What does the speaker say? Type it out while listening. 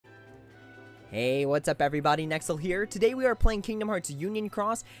Hey, what's up everybody, Nexel here. Today we are playing Kingdom Hearts Union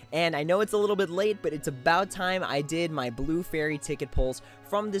Cross, and I know it's a little bit late, but it's about time I did my Blue Fairy ticket pulls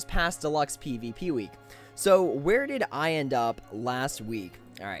from this past Deluxe PvP week. So, where did I end up last week?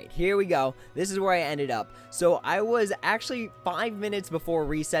 Alright, here we go. This is where I ended up. So, I was actually 5 minutes before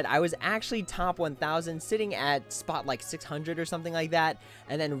reset. I was actually top 1000, sitting at spot like 600 or something like that.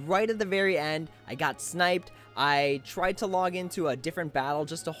 And then right at the very end, I got sniped. I tried to log into a different battle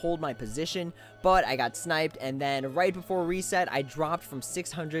just to hold my position, but I got sniped, and then right before reset, I dropped from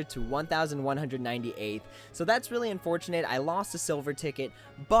 600 to 1198. So that's really unfortunate. I lost a silver ticket,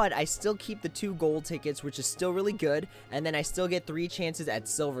 but I still keep the 2 gold tickets, which is still really good, and then I still get 3 chances at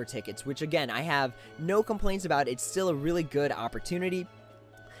silver tickets, which again, I have no complaints about. It's still a really good opportunity.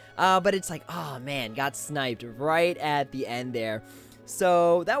 But it's like, oh man, got sniped right at the end there.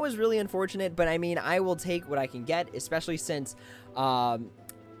 So that was really unfortunate, but I mean, I will take what I can get, especially since I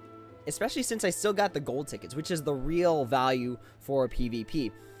still got the gold tickets, which is the real value for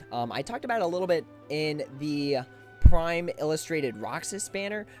PvP. I talked about it a little bit in the Prime Illustrated Roxas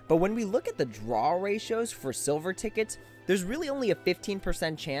banner, but when we look at the draw ratios for silver tickets, there's really only a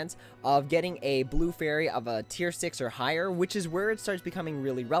 15% chance of getting a blue fairy of a tier 6 or higher, which is where it starts becoming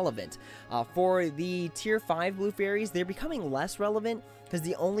really relevant. For the tier 5 blue fairies, they're becoming less relevant because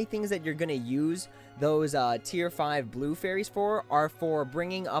the only things that you're going to use those tier 5 blue fairies for are for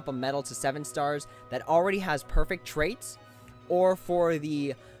bringing up a medal to 7 stars that already has perfect traits, or for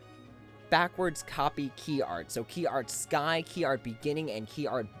the backwards copy key art. So key art sky, key art beginning, and key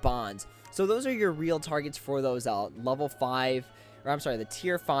art bonds. So those are your real targets for those level 5, or I'm sorry, the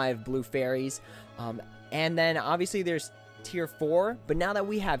tier 5 blue fairies. And then obviously there's tier 4, but now that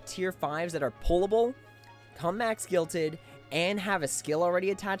we have tier 5s that are pullable, come max guilted, and have a skill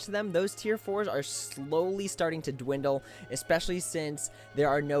already attached to them, those tier 4s are slowly starting to dwindle, especially since there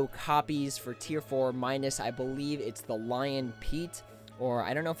are no copies for tier 4 minus, I believe it's the Lion Pete, or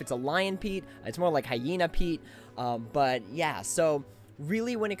I don't know if it's a Lion Pete, it's more like Hyena Pete, but yeah, so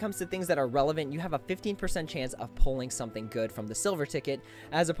really, when it comes to things that are relevant, you have a 15% chance of pulling something good from the silver ticket,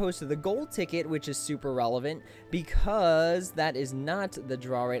 as opposed to the gold ticket, which is super relevant, because that is not the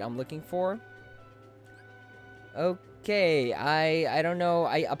draw rate I'm looking for. Okay, I don't know.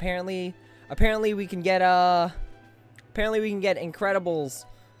 Apparently we can get Incredibles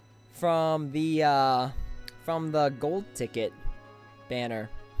from the gold ticket banner.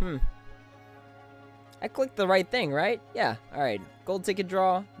 I clicked the right thing, right? Yeah, alright. Gold ticket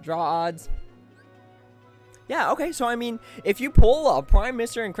draw odds. Yeah, okay, so I mean, if you pull a Prime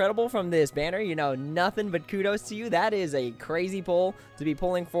Mr. Incredible from this banner, you know, nothing but kudos to you. That is a crazy pull to be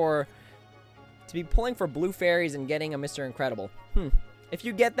pulling for blue fairies and getting a Mr. Incredible. If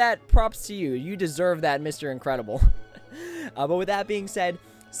you get that, props to you. You deserve that Mr. Incredible. But with that being said,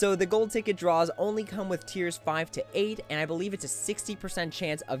 so the gold ticket draws only come with tiers 5 to 8, and I believe it's a 60%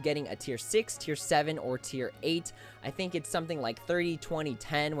 chance of getting a tier 6, tier 7, or tier 8. I think it's something like 30, 20,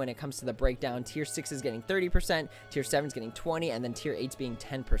 10 when it comes to the breakdown. Tier 6 is getting 30%, tier 7 is getting 20, and then tier 8 is being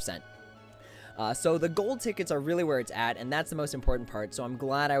 10%. So the gold tickets are really where it's at, and that's the most important part, so I'm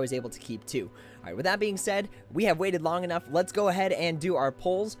glad I was able to keep 2. Alright, with that being said, we have waited long enough. Let's go ahead and do our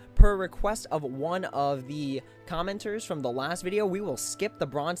pulls. Per request of one of the commenters from the last video, we will skip the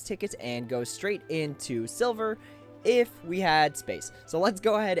bronze tickets and go straight into silver if we had space. So let's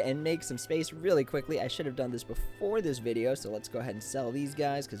go ahead and make some space really quickly. I should have done this before this video, so let's go ahead and sell these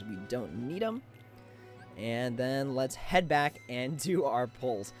guys because we don't need them. And then let's head back and do our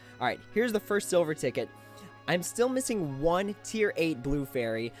pulls. Alright, here's the first silver ticket. I'm still missing 1 tier 8 blue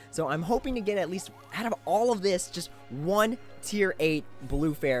fairy, so I'm hoping to get at least, out of all of this, just 1 tier 8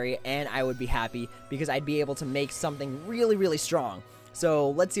 blue fairy, and I would be happy because I'd be able to make something really, really strong. So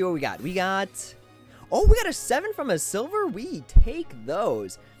let's see what we got. We got a 7 from a silver? We take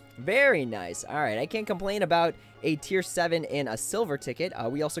those. Very nice. Alright, I can't complain about a tier 7 in a silver ticket.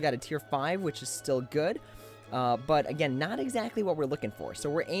 We also got a tier 5, which is still good. But again, not exactly what we're looking for.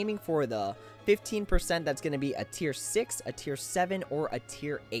 So we're aiming for the 15% that's going to be a tier 6, a tier 7, or a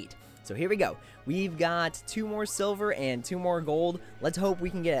tier 8. So here we go. We've got 2 more silver and 2 more gold. Let's hope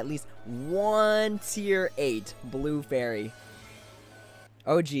we can get at least 1 tier 8 blue fairy.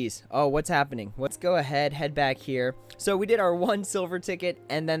 Oh geez. Oh, what's happening? Let's go ahead, head back here. So we did our 1 silver ticket,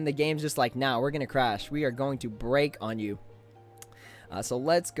 and then the game's just like, nah, we're gonna crash. We are going to break on you. So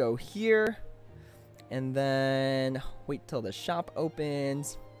let's go here, and then wait till the shop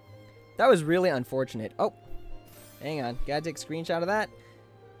opens. That was really unfortunate. Oh, hang on. Gotta take a screenshot of that.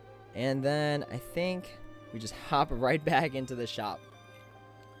 And then I think we just hop right back into the shop.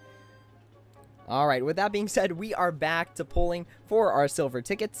 Alright, with that being said, we are back to pulling for our silver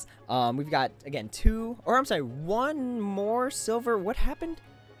tickets. We've got, again, one more silver. What happened?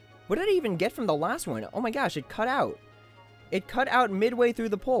 What did I even get from the last one? Oh my gosh, it cut out. It cut out midway through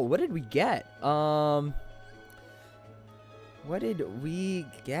the pull. What did we get? What did we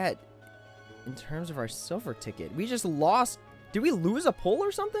get in terms of our silver ticket? We just lost. Did we lose a pull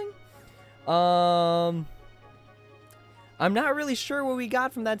or something? I'm not really sure what we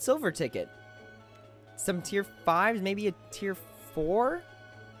got from that silver ticket. Some tier 5s, maybe a tier 4?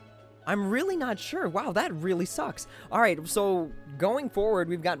 I'm really not sure. Wow, that really sucks. Alright, so going forward,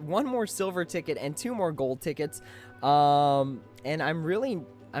 we've got one more silver ticket and 2 more gold tickets. And I'm really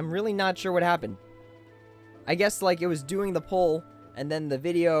not sure what happened. I guess, like, it was doing the pull, and then the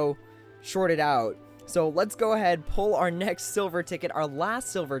video shorted out. So let's go ahead, pull our next silver ticket, our last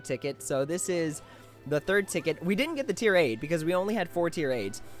silver ticket. So this is the 3rd ticket. We didn't get the tier 8 because we only had 4 tier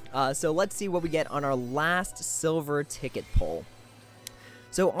 8s. So let's see what we get on our last silver ticket pull.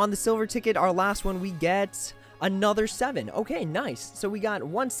 So on the silver ticket, our last one, we get another 7. Okay, nice. So we got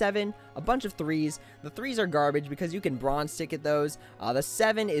 1 7, a bunch of 3s. The 3s are garbage because you can bronze ticket those. The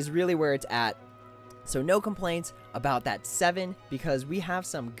 7 is really where it's at. So no complaints about that 7 because we have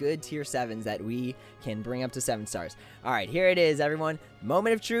some good tier 7s that we can bring up to 7 stars. All right, here it is, everyone.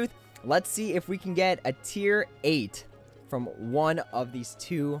 Moment of truth. Let's see if we can get a tier 8 from one of these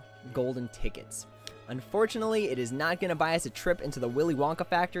 2 golden tickets. Unfortunately, it is not going to buy us a trip into the Willy Wonka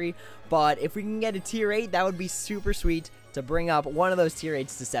factory, but if we can get a tier 8, that would be super sweet to bring up one of those tier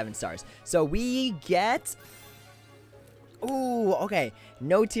 8s to 7 stars. So we get... Ooh, okay.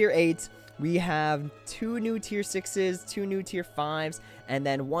 No tier 8s. We have 2 new tier 6s, 2 new tier 5s, and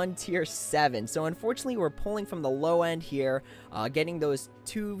then 1 tier 7. So unfortunately, we're pulling from the low end here, getting those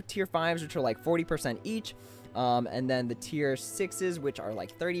 2 tier 5s, which are like 40% each. And then the tier 6s, which are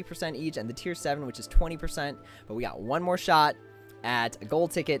like 30% each, and the tier 7, which is 20%. But we got one more shot at a gold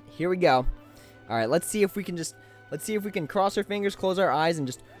ticket. Here we go. All right, let's see if we can cross our fingers, close our eyes, and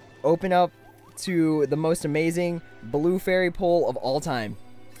just open up to the most amazing blue fairy pull of all time.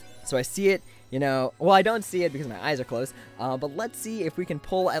 So I see it, you know, well, I don't see it because my eyes are closed, but let's see if we can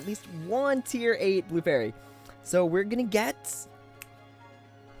pull at least one tier 8 blue fairy. So we're gonna get...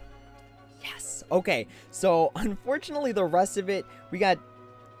 Yes, okay, so unfortunately the rest of it, we got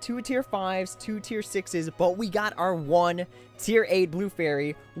 2 tier 5s, 2 tier 6s, but we got our 1 tier 8 blue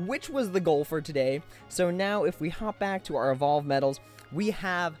fairy, which was the goal for today. So now if we hop back to our evolved medals, we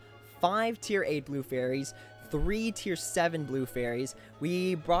have 5 tier 8 blue fairies, 3 tier 7 blue fairies.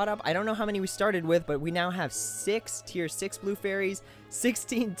 We brought up, I don't know how many we started with, but we now have 6 tier 6 blue fairies,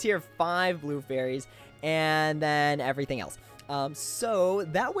 16 tier 5 blue fairies, and then everything else. So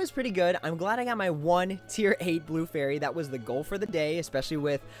that was pretty good. I'm glad I got my 1 tier 8 blue fairy. That was the goal for the day, especially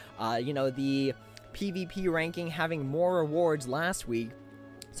with, you know, the PvP ranking having more rewards last week.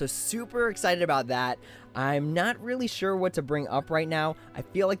 So super excited about that. I'm not really sure what to bring up right now. I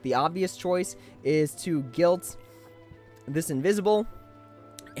feel like the obvious choice is to guilt this invisible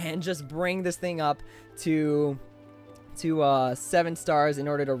and just bring this thing up to 7 stars in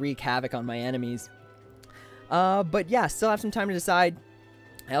order to wreak havoc on my enemies. But yeah, still have some time to decide.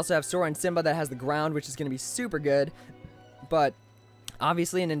 I also have Sora and Simba that has the ground, which is going to be super good. But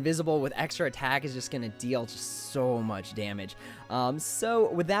obviously, an invisible with extra attack is just going to deal just so much damage. So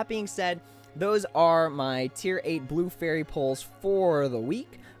with that being said, those are my tier 8 blue fairy pulls for the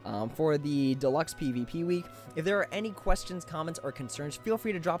week. For the Deluxe PvP week. If there are any questions, comments, or concerns, feel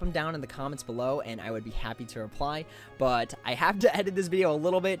free to drop them down in the comments below, and I would be happy to reply. But I have to edit this video a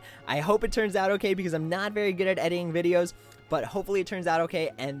little bit. I hope it turns out okay, because I'm not very good at editing videos, but hopefully it turns out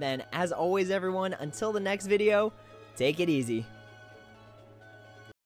okay. And then, as always, everyone, until the next video, take it easy.